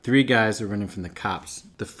Three guys are running from the cops.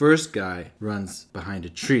 The first guy runs behind a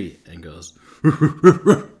tree and goes,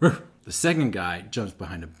 the second guy jumps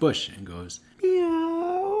behind a bush and goes,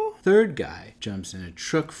 meow. Third guy jumps in a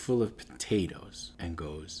truck full of potatoes and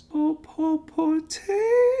goes, potato.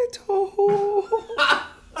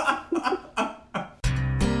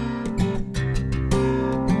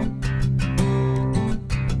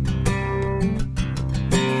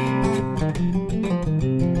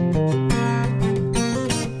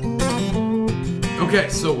 Okay,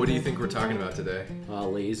 so what do you think we're talking about today?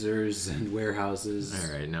 Lasers and warehouses.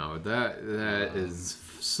 All right, no, that is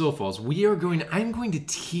so false. I'm going to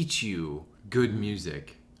teach you good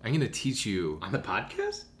music. I'm going to teach you... On the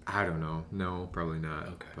podcast? I don't know. No, probably not.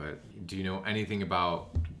 Okay. But do you know anything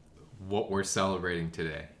about what we're celebrating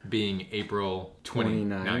today? Being April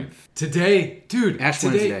 29th. Today, dude. Ash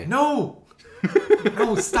today, Wednesday. No.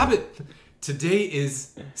 No, stop it. Today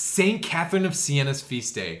is St. Catherine of Siena's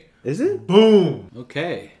feast day. Is it? Boom.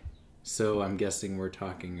 Okay. So I'm guessing we're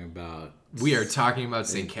talking about... We are talking about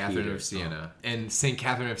St. Catherine Peter. of Siena. And St.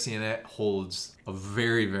 Catherine of Siena holds a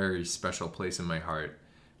very, very special place in my heart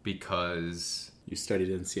because... You studied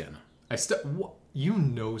in Siena. You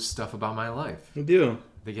know stuff about my life. I do.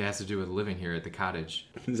 I think it has to do with living here at the cottage.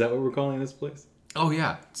 Is that what we're calling this place? Oh,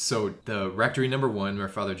 yeah. So the rectory number 1, where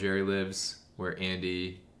Father Jerry lives, where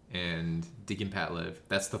Andy and Deacon Pat live,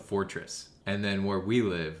 that's the fortress. And then where we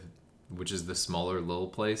live, which is the smaller little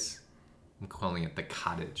place, I'm calling it the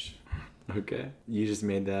cottage. Okay. You just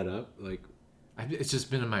made that up? It's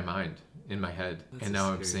just been in my mind, in my head, That's and a now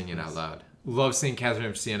I'm scary saying it place. out loud. Love St. Catherine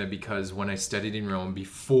of Siena because when I studied in Rome,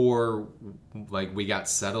 before we got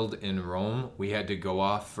settled in Rome, we had to go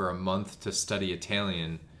off for a month to study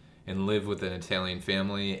Italian and live with an Italian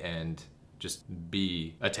family and just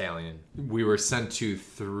be Italian. We were sent to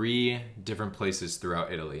 3 different places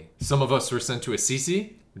throughout Italy. Some of us were sent to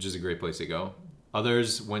Assisi, which is a great place to go.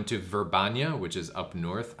 Others went to Verbania, which is up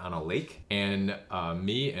north on a lake. And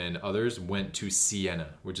me and others went to Siena,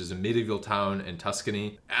 which is a medieval town in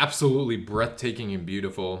Tuscany. Absolutely breathtaking and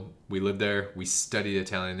beautiful. We lived there. We studied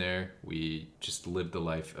Italian there. We just lived the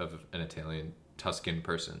life of an Italian Tuscan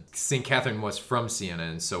person. St. Catherine was from Siena,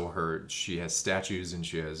 and so she has statues and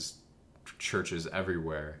she has churches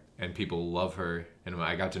everywhere. And people love her. And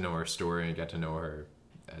I got to know her story and got to know her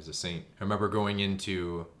as a saint. I remember going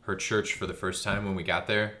into her church for the first time when we got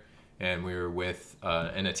there, and we were with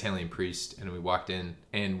an Italian priest, and we walked in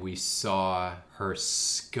and we saw her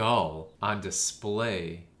skull on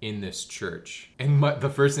display in this church. And the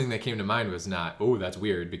first thing that came to mind was not, oh, that's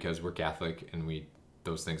weird because we're Catholic and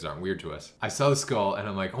those things aren't weird to us. I saw the skull and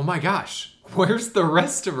I'm like, oh my gosh, where's the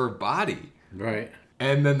rest of her body? Right.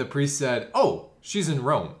 And then the priest said, oh, she's in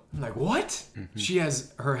Rome. I'm like, what? Mm-hmm. She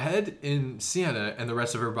has her head in Siena and the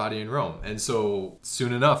rest of her body in Rome. And so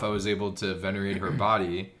soon enough, I was able to venerate her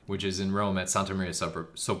body, which is in Rome at Santa Maria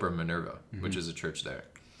Sopra Minerva, which is a church there.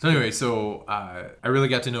 So anyway, I really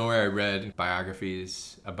got to know her. I read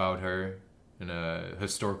biographies about her and a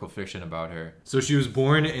historical fiction about her. So she was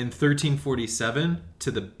born in 1347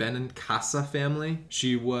 to the Benincasa family.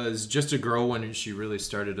 She was just a girl when she really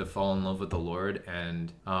started to fall in love with the Lord,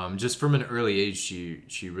 and just from an early age,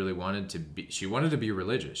 she really wanted to be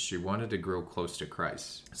religious. She wanted to grow close to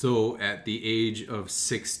Christ. So at the age of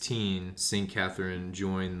 16, St. Catherine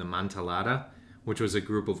joined the Mantellata, which was a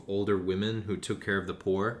group of older women who took care of the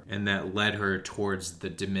poor, and that led her towards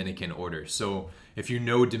the Dominican order. So if you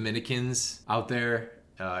know Dominicans out there,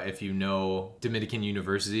 if you know Dominican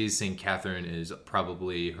universities, St. Catherine is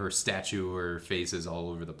probably, her statue or face is all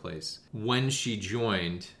over the place. When she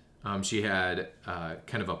joined, she had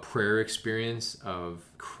kind of a prayer experience of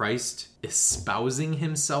Christ espousing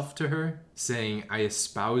himself to her, saying, I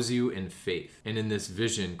espouse you in faith. And in this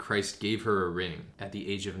vision, Christ gave her a ring at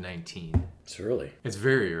the age of 19. It's early. It's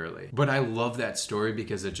very early. But I love that story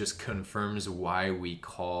because it just confirms why we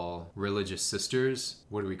call religious sisters,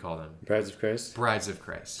 what do we call them? Brides of Christ? Brides of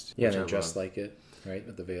Christ. Yeah, they're dressed like it, right?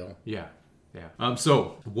 With the veil. Yeah. Yeah.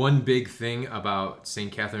 So one big thing about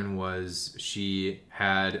St. Catherine was she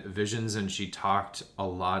had visions and she talked a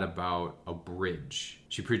lot about a bridge.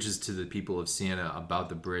 She preaches to the people of Siena about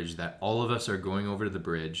the bridge, that all of us are going over to the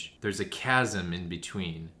bridge. There's a chasm in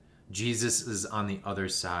between. Jesus is on the other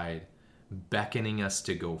side, beckoning us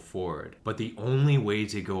to go forward. But the only way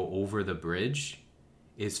to go over the bridge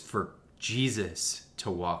is for Jesus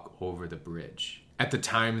to walk over the bridge. At the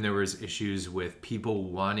time, there was issues with people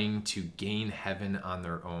wanting to gain heaven on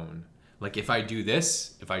their own. Like, if I do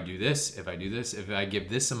this, if I give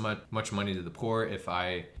this much money to the poor, if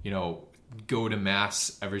I, go to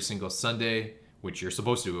Mass every single Sunday, which you're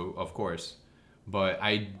supposed to, of course, But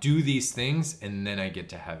I do these things and then I get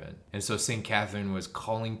to heaven. And so St. Catherine was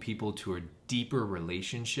calling people to a deeper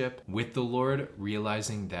relationship with the Lord,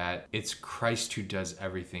 realizing that it's Christ who does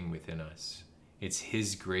everything within us. It's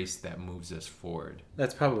his grace that moves us forward.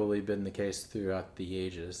 That's probably been the case throughout the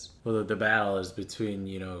ages. Well, the battle is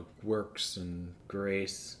between, works and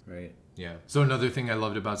grace, right? Yeah. So another thing I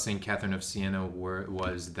loved about St. Catherine of Siena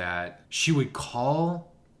was that she would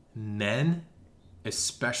call men,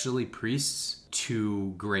 especially priests,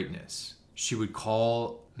 to greatness. She would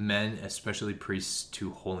call men, especially priests, to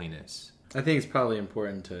holiness. I think it's probably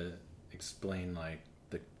important to explain,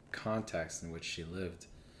 the context in which she lived.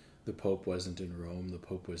 The Pope wasn't in Rome. The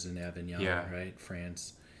Pope was in Avignon, right?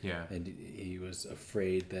 France. Yeah. And he was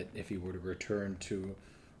afraid that if he were to return to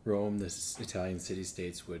Rome, the Italian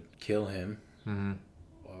city-states would kill him,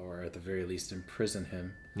 or at the very least imprison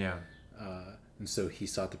him. Yeah. And so he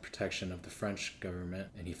sought the protection of the French government,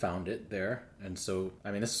 and he found it there. And so,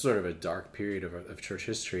 this is sort of a dark period of church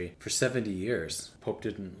history. For 70 years, Pope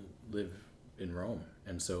didn't live in Rome.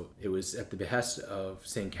 And so it was at the behest of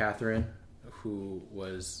St. Catherine, who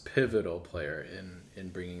was pivotal player in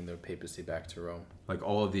bringing the papacy back to Rome. Like,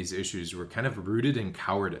 all of these issues were kind of rooted in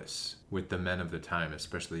cowardice with the men of the time,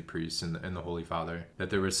 especially priests and the Holy Father, that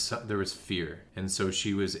there was fear. And so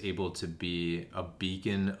she was able to be a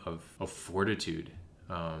beacon of fortitude,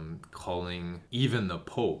 calling even the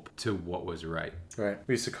Pope to what was right. Right.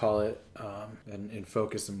 We used to call it, in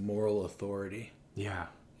focus, moral authority. Yeah.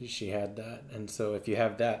 She had that. And so if you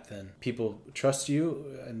have that, then people trust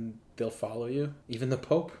you and they'll follow you. Even the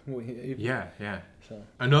Pope. Yeah. So.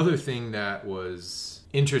 Another thing that was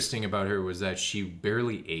interesting about her was that she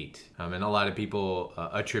barely ate. And a lot of people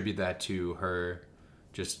attribute that to her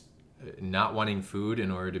just not wanting food in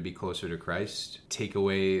order to be closer to Christ. Take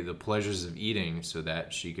away the pleasures of eating so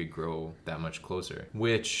that she could grow that much closer.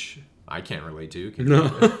 Which I can't relate to. No,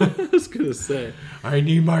 I was going to say. I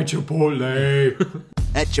need my Chipotle.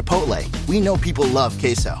 At Chipotle, we know people love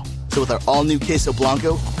queso. So with our all-new Queso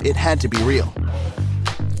Blanco, it had to be real.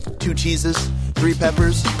 2 cheeses, 3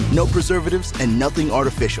 peppers, no preservatives, and nothing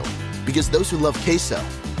artificial. Because those who love queso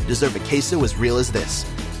deserve a queso as real as this.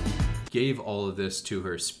 Gave all of this to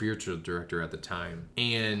her spiritual director at the time,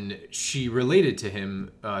 and she related to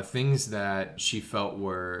him things that she felt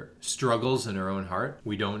were struggles in her own heart.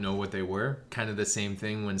 We don't know what they were. Kind of the same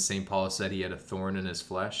thing when St. Paul said he had a thorn in his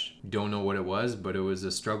flesh. Don't know what it was, but it was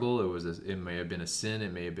a struggle. It may have been a sin.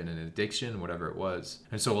 It may have been an addiction, whatever it was.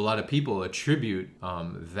 And so a lot of people attribute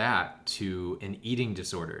that to an eating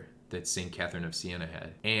disorder that St. Catherine of Siena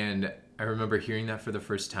had. And I remember hearing that for the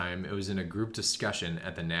first time. It was in a group discussion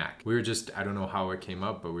at the NAC. We were I don't know how it came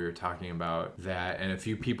up, but we were talking about that, and a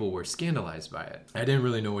few people were scandalized by it. I didn't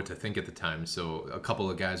really know what to think at the time, so a couple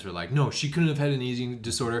of guys were like, no, she couldn't have had an eating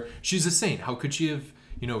disorder. She's a saint. How could she have,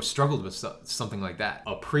 struggled with something like that?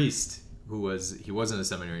 A priest he wasn't a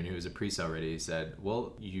seminarian, he was a priest already, he said,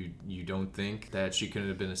 well, you don't think that she couldn't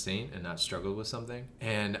have been a saint and not struggled with something?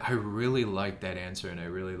 And I really like that answer, and I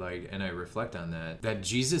reflect on that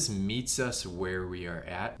Jesus meets us where we are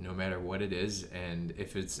at, no matter what it is. And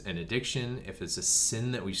if it's an addiction, if it's a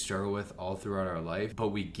sin that we struggle with all throughout our life, but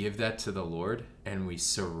we give that to the Lord and we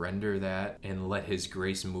surrender that and let his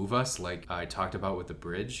grace move us, like I talked about with the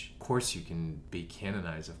bridge. Of course you can be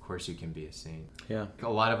canonized. Of course you can be a saint. Yeah. A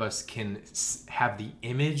lot of us can have the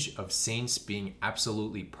image of saints being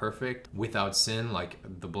absolutely perfect without sin, like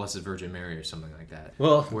the Blessed Virgin Mary or something like that.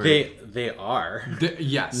 Well, they are.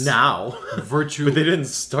 Yes. Now. Virtue. But they didn't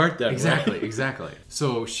start that way. Exactly.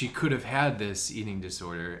 So she could have had this eating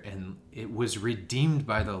disorder, and it was redeemed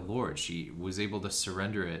by the Lord. She was able to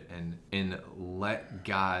surrender it and let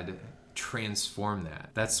God transform that.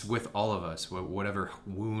 That's with all of us, whatever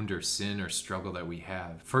wound or sin or struggle that we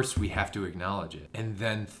have. First, we have to acknowledge it. And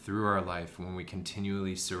then through our life, when we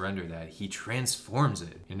continually surrender that, he transforms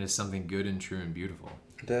it into something good and true and beautiful.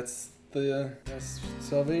 That's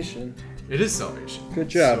salvation. It is salvation. Good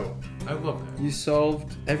job. So, I love that. You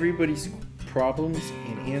solved everybody's problems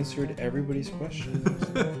and answered everybody's questions.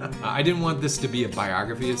 I didn't want this to be a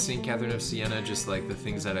biography of St. Catherine of Siena, just like the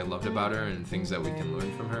things that I loved about her and things that we can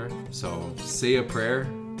learn from her. So say a prayer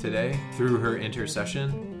today through her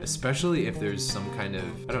intercession, especially if there's some kind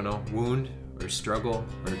of, wound or struggle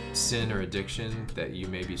or sin or addiction that you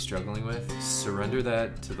may be struggling with. Surrender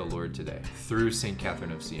that to the Lord today through St.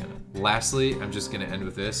 Catherine of Siena. Lastly, I'm just going to end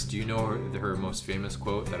with this. Do you know her most famous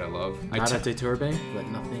quote that I love? Te turbe, let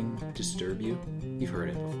nothing disturb you. You've heard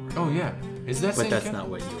it before. Oh yeah, is that? But that's not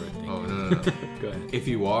what you were thinking. Oh no. Go ahead. If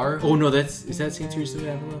you are. Oh no, is that St. Teresa of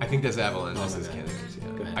Avila? I think that's Avila. This is Catherine of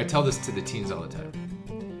Siena. I tell this to the teens all the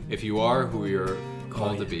time. If you are who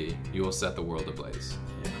called to be, you will set the world ablaze.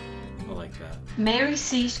 Yeah, I like that. Mary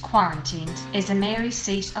Seat Quarantined is a Mary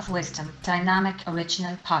Seat of Wisdom dynamic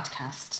original podcast.